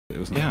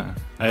wasn't Yeah.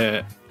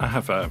 I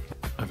have a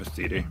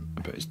theory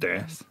about his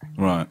death.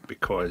 Right.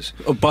 Because...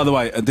 Oh, by the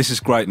way, this is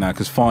great now,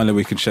 because finally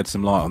we can shed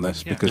some light on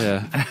this. Because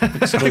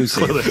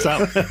exclusive.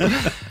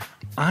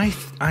 I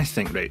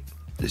think, right,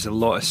 there's a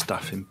lot of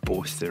stuff in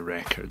both their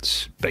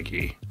records,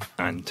 Biggie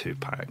and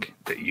Tupac,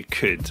 that you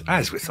could,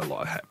 as with a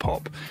lot of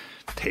hip-hop,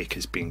 take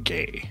as being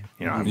gay.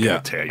 You know, I'm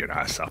going to tear your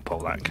ass up, all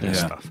that kind of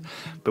stuff.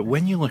 But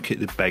when you look at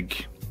the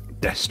big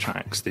diss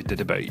tracks they did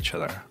about each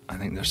other, I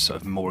think there's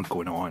sort of more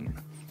going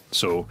on.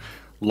 So,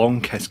 Long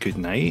Kiss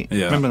Goodnight,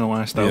 remember the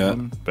last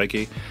album,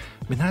 Biggie?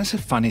 I mean, that's a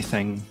funny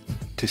thing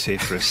to say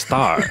for a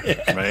start,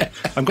 right?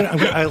 I'm going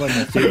to outline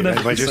my theory.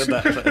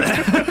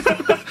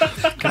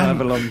 Can I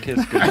have a long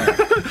kiss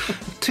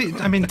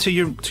goodnight? to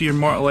your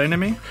mortal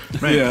enemy,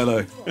 right? Yeah,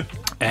 no.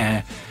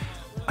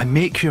 I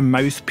make your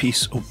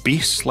mouthpiece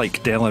obese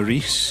like Della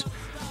Reese.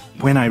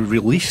 When I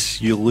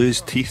release, you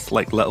lose teeth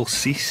like Little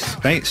Cease.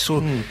 Right? So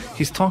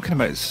he's talking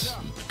about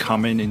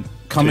coming in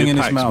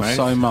his mouth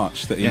so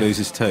much that he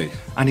loses teeth.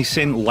 And he's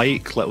saying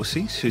like Little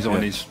Cease, who's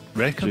on his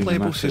record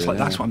label. So it's like,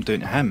 that's what I'm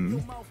doing to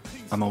him.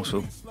 I'm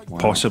also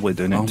possibly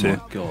doing it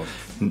to... Oh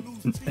my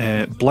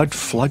God. Blood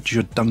floods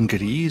your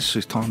dungarees. So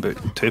he's talking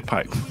about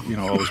Tupac, you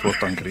know, always wore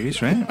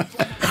dungarees, right?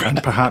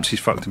 And perhaps he's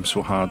fucked him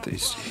so hard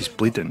he's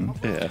bleeding.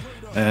 Yeah.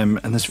 And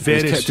there's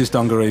various... He's kept his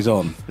dungarees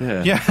on.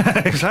 Yeah,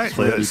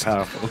 exactly. Really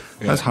powerful.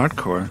 That's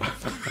hardcore.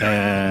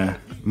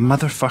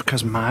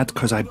 Motherfuckers mad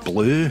cause I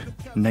blew.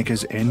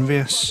 Niggas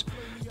envious.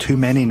 Too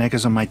many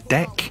niggas on my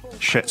dick.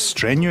 Shit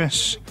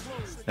strenuous.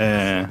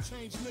 And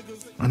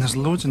there's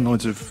loads and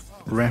loads of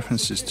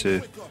references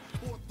to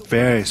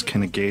various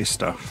kind of gay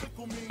stuff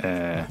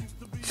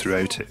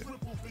throughout it.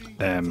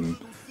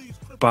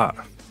 But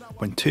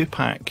when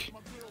Tupac,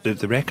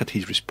 the record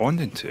he's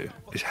responding to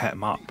is Hit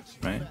 'Em Up,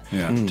 right?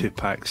 Yeah.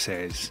 Tupac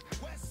says,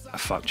 I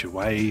fucked your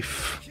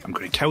wife, I'm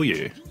going to kill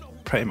you,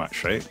 pretty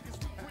much, right?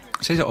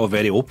 Says it all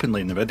very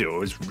openly in the video. It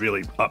was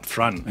really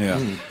upfront. Yeah.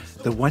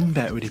 The one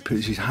bit where he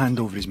puts his hand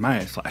over his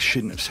mouth, like, I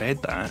shouldn't have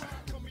said that,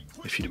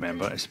 if you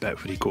remember, it's the bit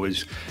where he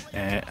goes,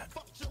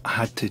 I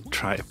had to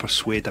try to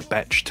persuade a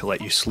bitch to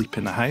let you sleep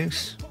in the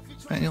house.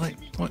 And you're like,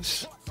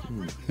 what's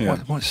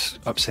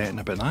upsetting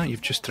about that?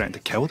 You've just threatened to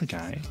kill the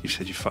guy. You've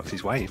said you fucked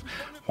his wife.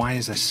 Why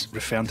is this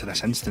referring to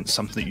this instance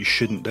something that you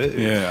shouldn't do?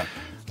 Yeah.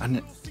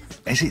 And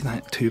is it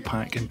that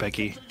Tupac and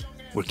Biggie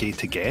were gay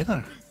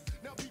together?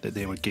 That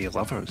they were gay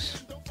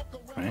lovers?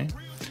 Right?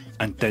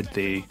 And did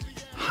they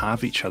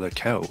have each other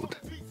killed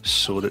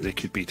so that they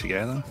could be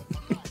together?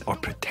 Or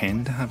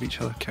pretend to have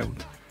each other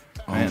killed?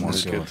 Right? Oh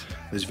my God.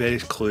 There's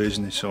various clues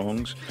in the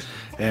songs.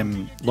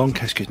 Long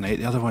Kiss Goodnight,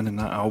 the other one in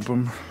that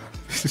album.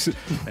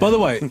 By the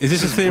way, is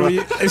this a theory?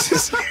 Is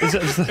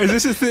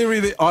this a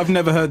theory that I've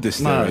never heard this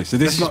theory? No, so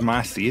this is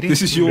my theory.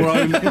 This is your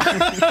own.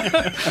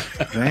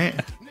 Right?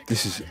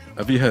 This is.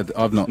 Have you heard?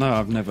 I've not. No,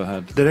 I've never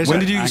heard.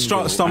 When did you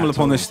stumble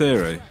upon this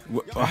theory?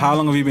 How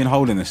long have you been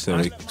holding this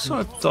theory? I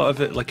sort of thought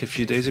of it like a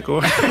few days ago.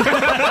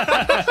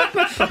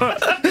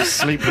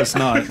 Sleepless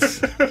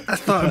nights. I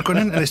thought I'm going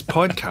into this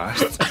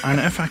podcast, and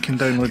if I can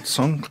download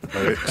song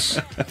lyrics,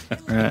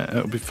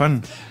 it'll be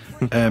fun.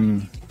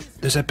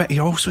 There's a bit he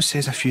also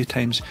says a few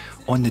times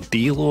on the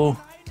D-Lo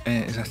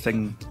is a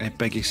thing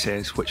Biggie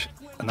says,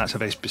 and that's a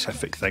very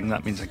specific thing.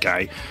 That means a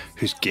guy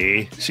who's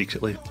gay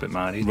secretly but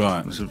married.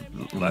 Right. So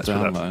that's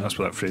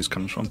where that phrase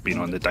comes from. Being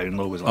on the down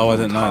low was like I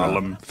didn't know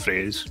Harlem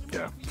phrase.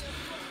 Yeah.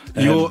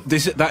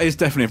 That is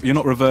definitely. You're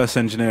not reverse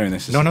engineering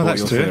this. No,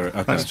 that's true. Theory.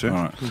 Okay. That's true.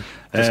 All right.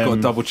 Just got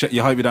to double check.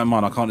 You hope you don't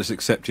mind. I can't just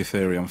accept your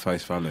theory on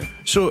face value.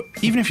 So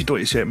even if you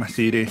don't accept my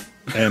theory,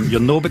 you're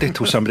nobody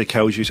till somebody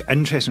kills you. It's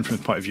interesting from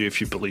the point of view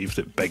if you believe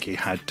that Biggie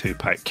had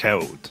Tupac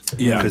killed.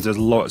 Yeah. Because there's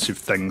lots of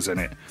things in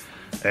it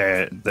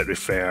that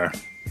refer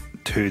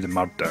to the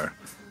murder.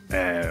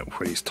 Where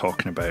he's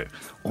talking about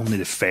only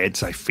the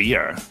feds I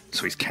fear.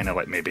 So he's kind of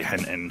like maybe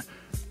hinting,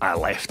 I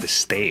left the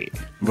state.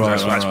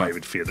 That's why I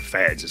would fear the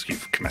feds, is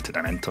you've committed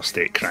an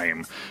interstate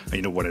crime. And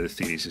you know, one of the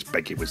theories is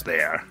Biggie was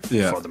there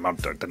for the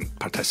murder, didn't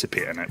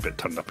participate in it, but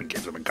turned up and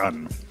gave them a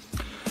gun.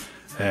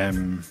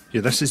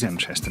 This is the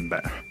interesting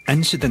bit.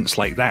 Incidents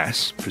like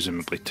this,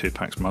 presumably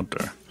Tupac's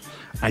murder,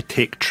 I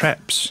take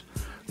trips,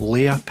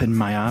 lay up in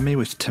Miami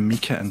with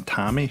Tamika and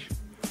Tammy,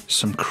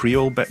 some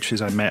Creole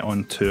bitches I met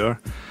on tour,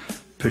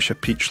 push a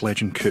peach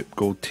legend coupe,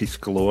 gold teeth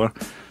galore,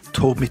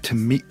 told me to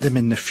meet them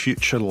in the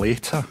future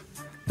later.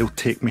 They'll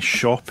take me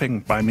shopping,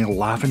 buy me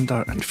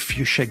lavender and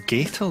fuchsia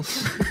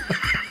gaiters.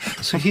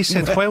 So he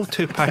said, while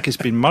Tupac has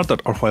been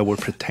murdered, or while we're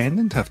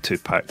pretending to have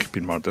Tupac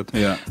been murdered,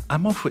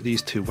 I'm off with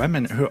these two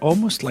women who are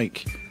almost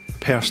like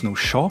personal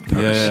shoppers.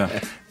 Yeah.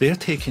 They're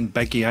taking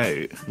Biggie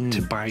out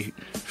to buy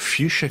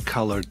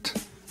fuchsia-coloured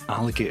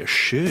alligator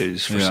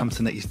shoes for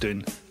something that he's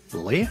doing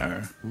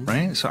later,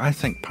 right? So I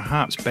think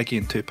perhaps Biggie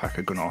and Tupac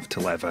are going off to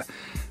live a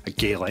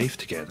gay life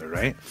together,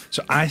 right?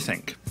 So I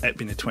think, it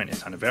being the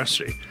 20th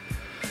anniversary,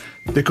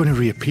 they're going to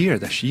reappear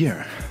this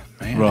year.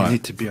 Right? Right. They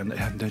need to be on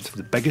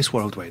the biggest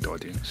worldwide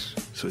audience.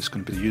 So it's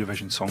going to be the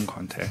Eurovision Song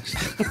Contest.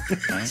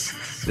 Right?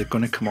 They're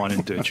going to come on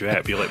and do a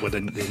duet. Be like, well,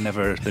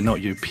 they're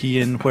not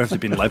European. Where have they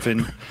been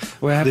living?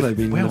 Where have they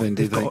been living?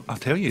 Do you think? I'll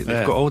tell you,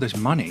 they've got all this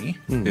money.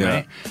 Yeah.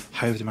 Right?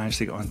 How have they managed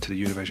to get onto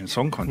the Eurovision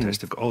Song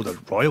Contest? They've got all their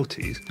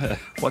royalties.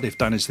 What they've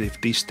done is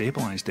they've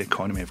destabilised the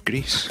economy of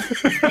Greece,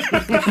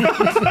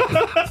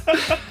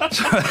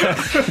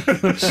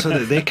 so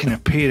that they can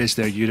appear as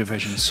their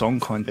Eurovision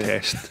Song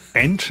Contest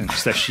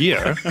entrance this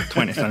year,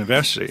 20th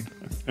anniversary.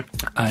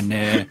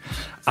 And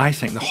I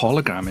think the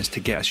hologram is to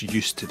get us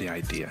used to the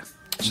idea.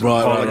 So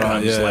Right, the right,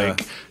 hologram's right, yeah,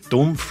 like,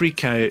 don't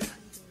freak out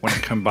when I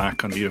come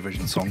back on the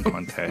Eurovision Song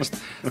Contest.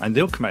 And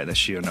they'll come out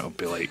this year and it'll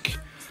be like,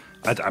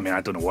 I mean, I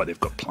don't know what they've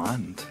got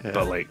planned,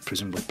 but like,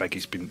 presumably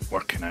Biggie's been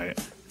working out.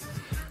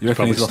 You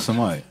reckon he's Probably lost some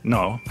weight?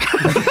 No.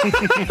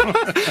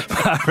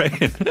 I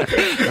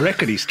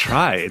reckon he's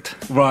tried.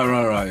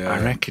 Right, yeah.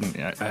 I reckon.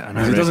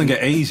 Because it doesn't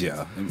get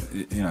easier,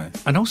 you know.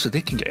 And also,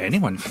 they can get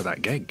anyone for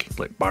that gig.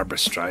 Like Barbara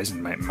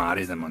Streisand might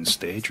marry them on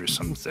stage or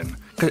something.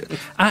 'Cause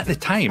at the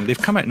time, they've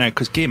come out now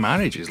because gay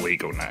marriage is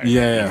legal now.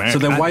 Yeah. So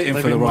they're waiting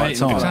for the right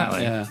time.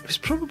 Exactly. Yeah. It was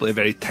probably a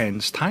very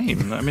tense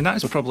time. I mean,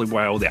 that's probably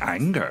why all the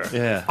anger.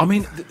 Yeah. I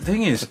mean, the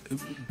thing is,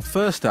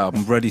 first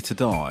album, Ready to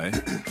Die,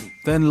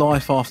 then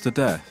Life After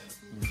Death.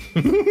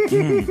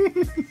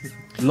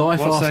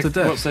 Life After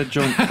Death. What's their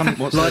joint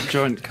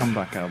joint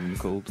comeback album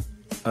called?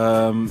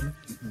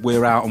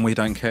 We're Out and We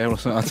Don't Care or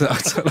something. I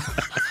don't know.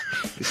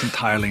 It's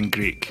entirely in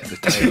Greek, the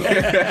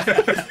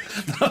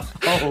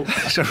title.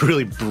 It's a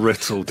really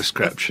brutal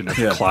description of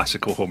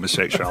classical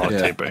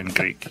homosexuality, but in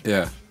Greek.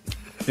 Yeah.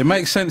 It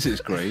makes sense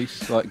it's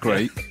Greece, like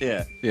Greek.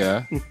 Yeah.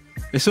 Yeah.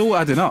 It's all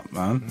adding up,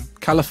 man.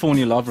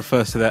 California Love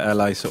refers to their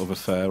LA sort of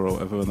affair or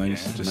whatever, when they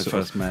used to just When they sort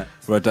first of met.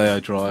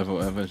 Rodeo Drive or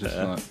whatever, just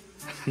like...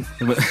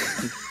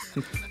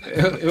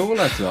 it all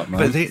adds up, man.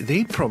 But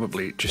they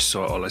probably just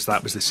saw it all as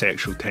that was the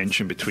sexual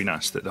tension between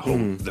us that the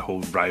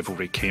whole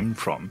rivalry came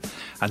from,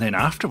 and then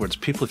afterwards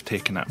people have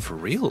taken that for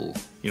real.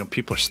 You know,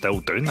 people are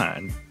still doing that,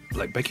 and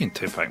like Biggie and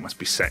Tupac must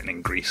be sitting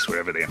in Greece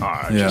wherever they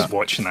are, just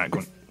watching that,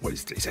 going, "What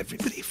is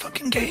everybody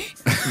fucking gay?"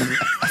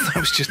 I thought it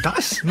was just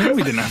us. No,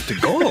 we didn't have to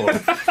go.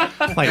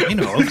 Like, you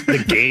know,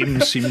 the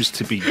game seems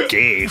to be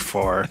gay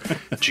for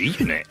G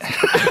Unit.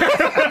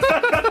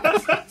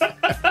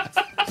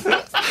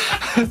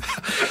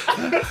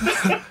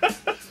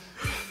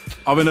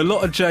 I mean, a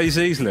lot of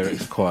Jay-Z's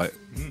lyrics are quite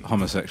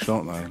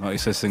homosexual, aren't they? Like, he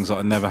says things like,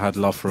 "I never had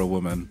love for a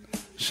woman,"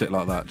 shit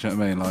like that. Do you know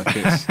what I mean? Like,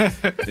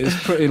 it's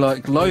pretty,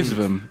 like, loads of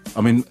them.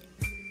 I mean,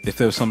 if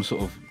there was some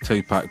sort of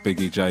Tupac,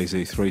 Biggie,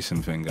 Jay-Z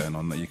threesome thing going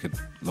on, that you could,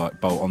 like,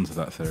 bolt onto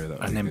that theory.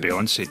 That And then good.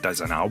 Beyonce does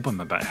an album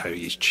about how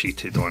he's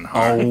cheated on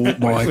her. Oh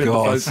my With the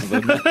god! both of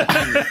them.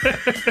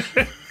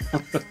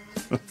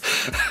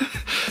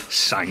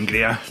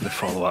 Sangria, the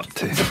follow-up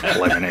to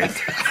Lemonade.